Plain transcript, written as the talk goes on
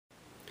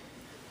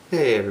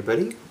Hey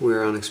everybody,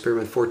 we're on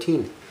experiment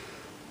 14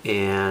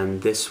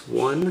 and this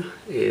one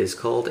is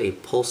called a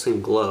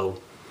pulsing glow,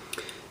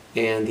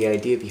 and the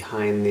idea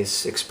behind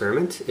this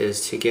experiment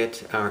is to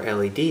get our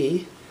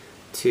LED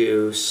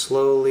to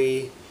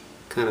slowly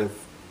kind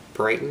of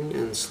brighten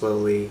and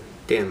slowly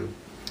dim,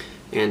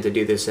 and to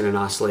do this in an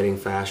oscillating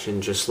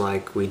fashion just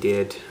like we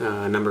did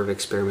a number of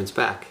experiments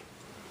back.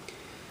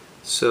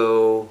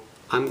 So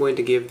I'm going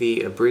to give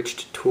the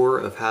abridged tour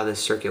of how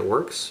this circuit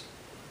works.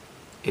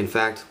 In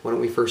fact, why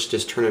don't we first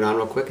just turn it on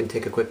real quick and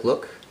take a quick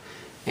look.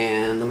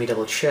 And let me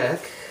double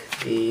check.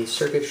 The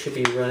circuit should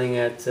be running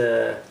at,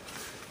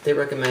 they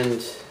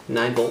recommend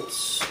 9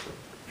 volts.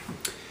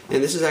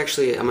 And this is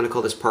actually, I'm going to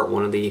call this part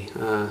 1 of the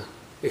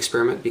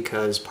experiment,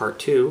 because part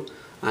 2,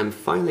 I'm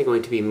finally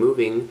going to be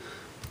moving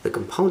the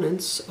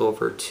components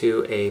over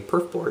to a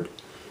perf board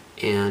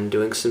and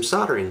doing some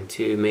soldering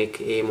to make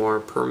a more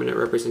permanent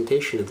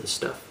representation of this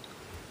stuff.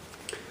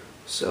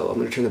 So I'm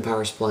going to turn the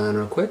power supply on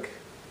real quick.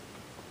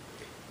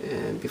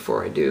 And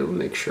before I do,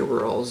 make sure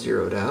we're all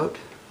zeroed out.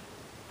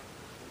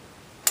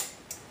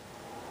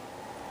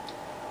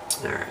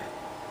 Alright,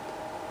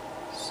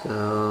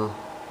 so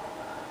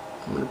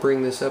I'm going to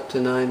bring this up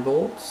to 9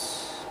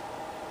 volts.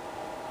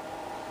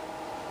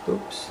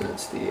 Oops,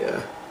 that's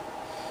the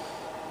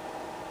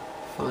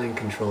fine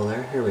control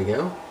there. Here we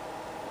go.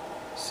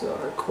 So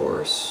our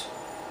course,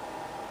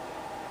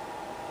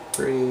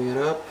 bringing it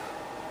up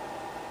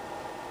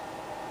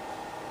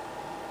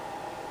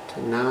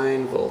to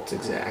 9 volts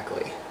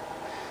exactly.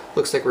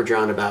 Looks like we're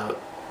drawn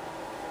about,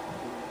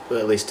 well,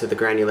 at least to the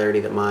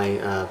granularity that my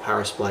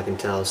power supply can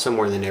tell,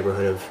 somewhere in the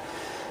neighborhood of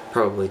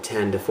probably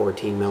 10 to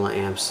 14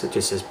 milliamps. It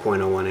just says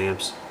 0.01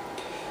 amps.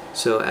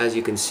 So as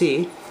you can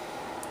see,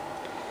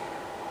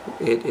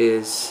 it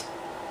is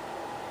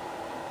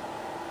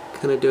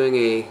kind of doing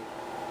a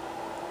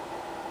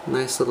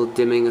nice little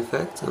dimming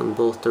effect on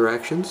both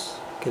directions,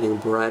 getting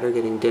brighter,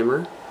 getting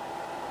dimmer,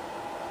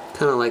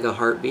 kind of like a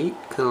heartbeat,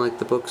 kind of like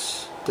the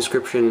book's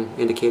description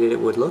indicated it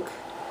would look.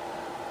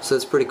 So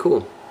that's pretty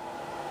cool.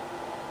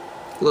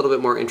 A little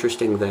bit more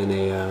interesting than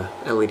a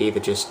LED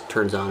that just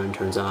turns on and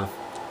turns off.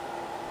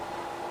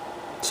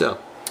 So,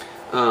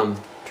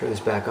 turn this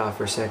back off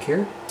for a sec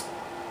here.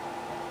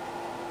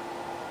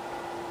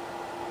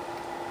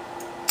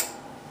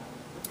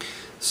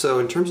 So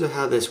in terms of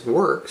how this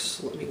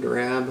works, let me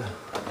grab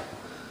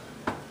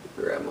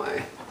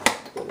my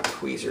little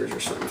tweezers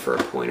or something for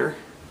a pointer.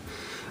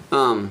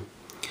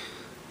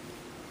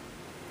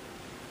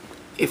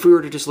 If we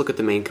were to just look at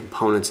the main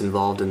components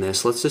involved in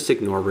this, let's just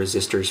ignore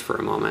resistors for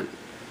a moment.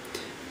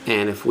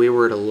 And if we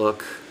were to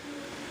look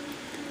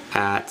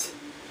at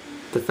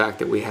the fact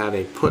that we have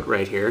a put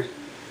right here,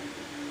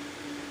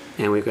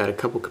 and we've got a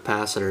couple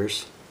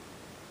capacitors,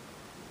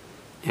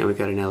 and we've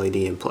got an LED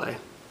in play.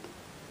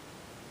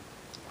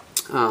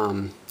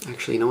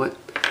 Actually, you know what?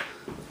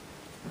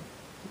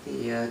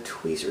 The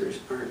tweezers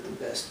aren't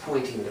the best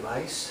pointing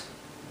device.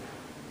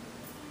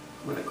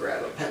 I'm going to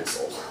grab a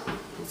pencil.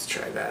 Let's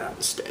try that out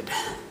instead.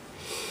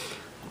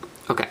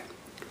 Okay,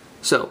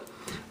 so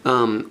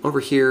over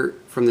here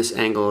from this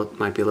angle it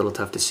might be a little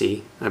tough to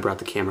see. I brought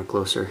the camera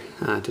closer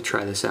to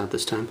try this out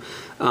this time.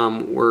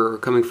 We're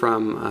coming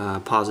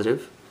from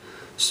positive,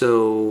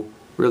 so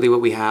really what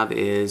we have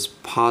is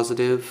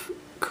positive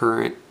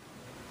current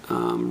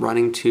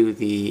running to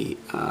the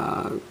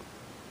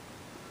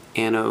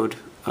anode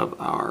of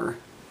our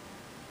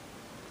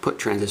put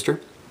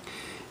transistor,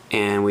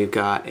 and we've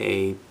got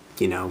a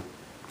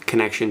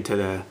connection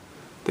to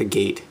the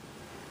gate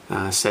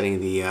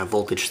setting the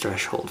voltage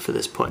threshold for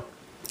this put.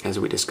 As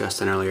we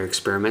discussed in earlier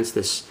experiments,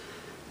 this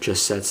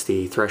just sets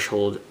the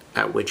threshold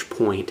at which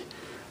point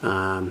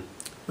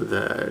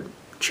the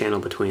channel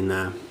between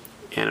the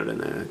anode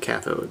and the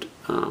cathode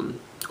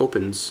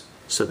opens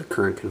so the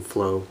current can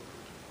flow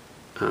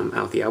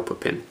out the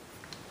output pin.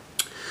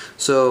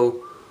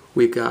 So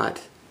we've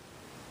got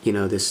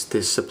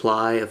this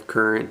supply of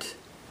current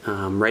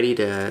ready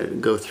to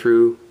go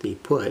through the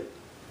put,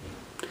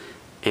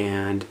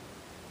 and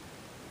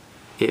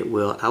it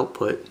will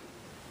output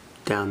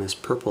down this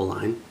purple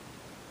line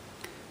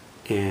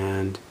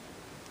and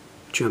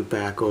jump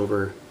back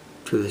over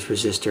through this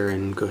resistor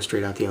and go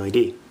straight out the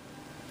LED.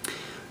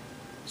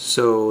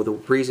 So the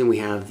reason we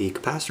have the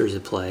capacitors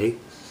at play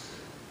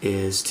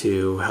is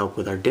to help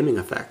with our dimming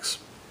effects,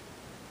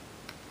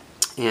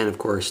 and of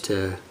course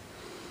to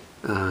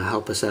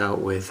help us out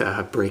with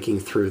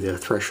breaking through the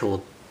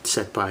threshold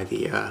set by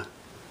the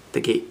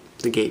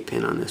gate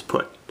pin on this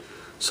put.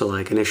 So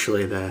like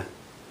initially the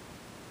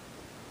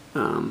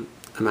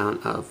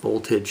amount of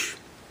voltage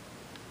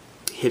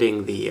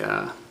hitting the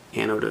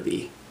anode of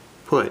the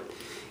put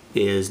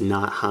is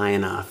not high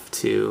enough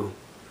to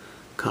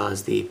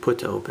cause the put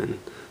to open.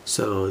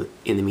 So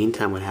in the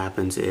meantime what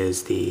happens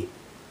is the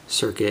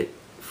circuit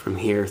from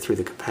here through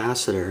the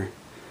capacitor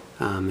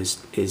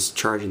is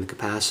charging the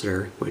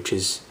capacitor, which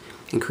is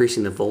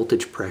increasing the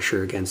voltage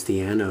pressure against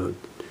the anode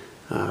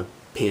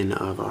pin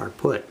of our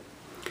put.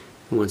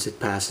 And once it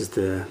passes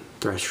the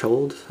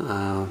threshold,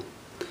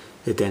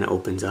 it then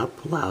opens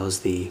up,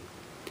 allows the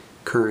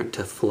current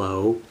to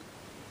flow,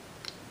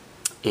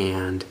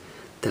 and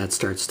that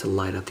starts to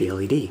light up the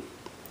LED.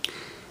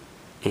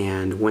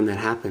 And when that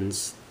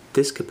happens,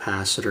 this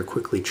capacitor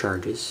quickly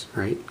charges,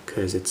 right?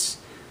 Because it's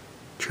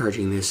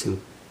charging this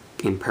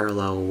in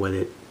parallel with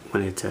it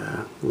when it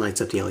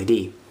lights up the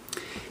LED.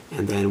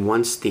 And then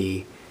once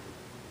the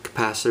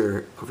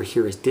capacitor over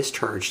here is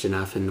discharged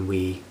enough and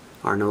we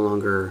are no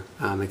longer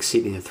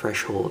exceeding the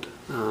threshold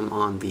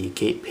on the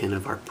gate pin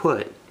of our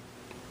put,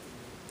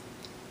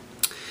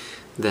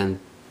 then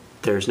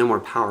there's no more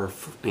power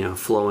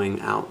flowing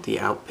out the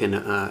out pin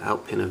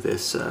of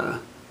this or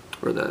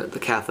the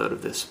cathode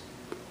of this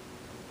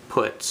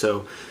put.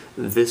 So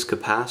this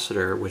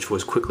capacitor, which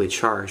was quickly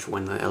charged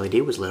when the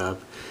LED was lit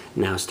up,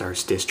 now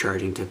starts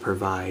discharging to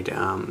provide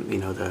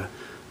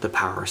the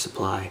power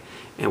supply.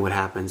 And what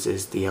happens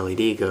is the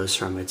LED goes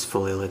from its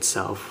fully lit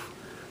self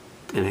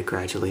and it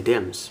gradually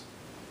dims.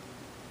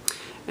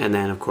 And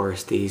then of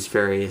course these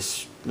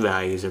various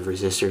values of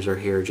resistors are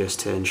here just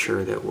to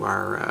ensure that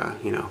our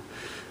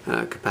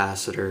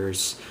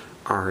capacitors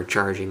are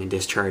charging and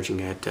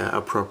discharging at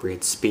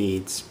appropriate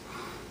speeds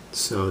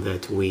so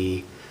that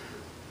we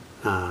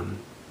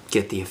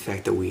get the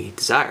effect that we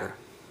desire.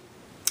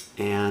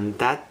 And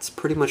that's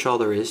pretty much all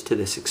there is to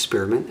this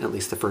experiment, at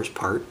least the first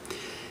part.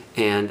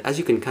 And as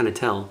you can kind of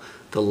tell,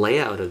 the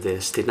layout of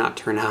this did not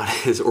turn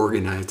out as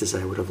organized as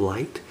I would have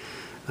liked.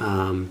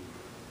 And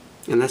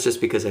that's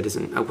just because I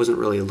wasn't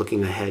really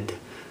looking ahead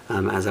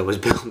as I was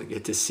building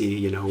it to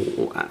see,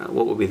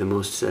 what would be the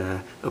most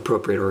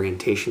appropriate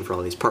orientation for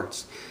all these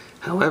parts.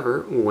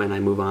 However, when I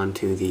move on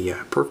to the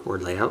perf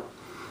board layout,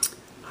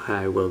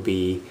 I will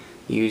be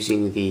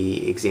using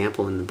the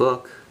example in the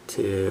book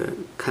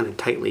to kind of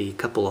tightly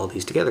couple all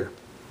these together.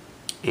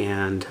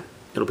 And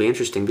it'll be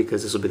interesting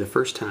because this will be the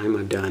first time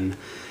I've done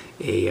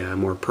a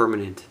more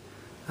permanent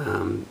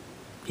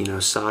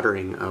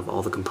soldering of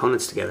all the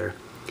components together.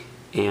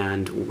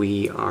 And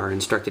we are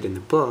instructed in the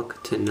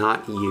book to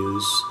not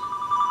use,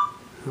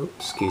 oh,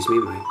 excuse me,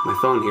 my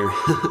phone here.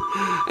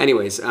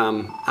 Anyways,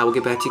 I will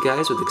get back to you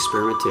guys with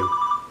experiment 2.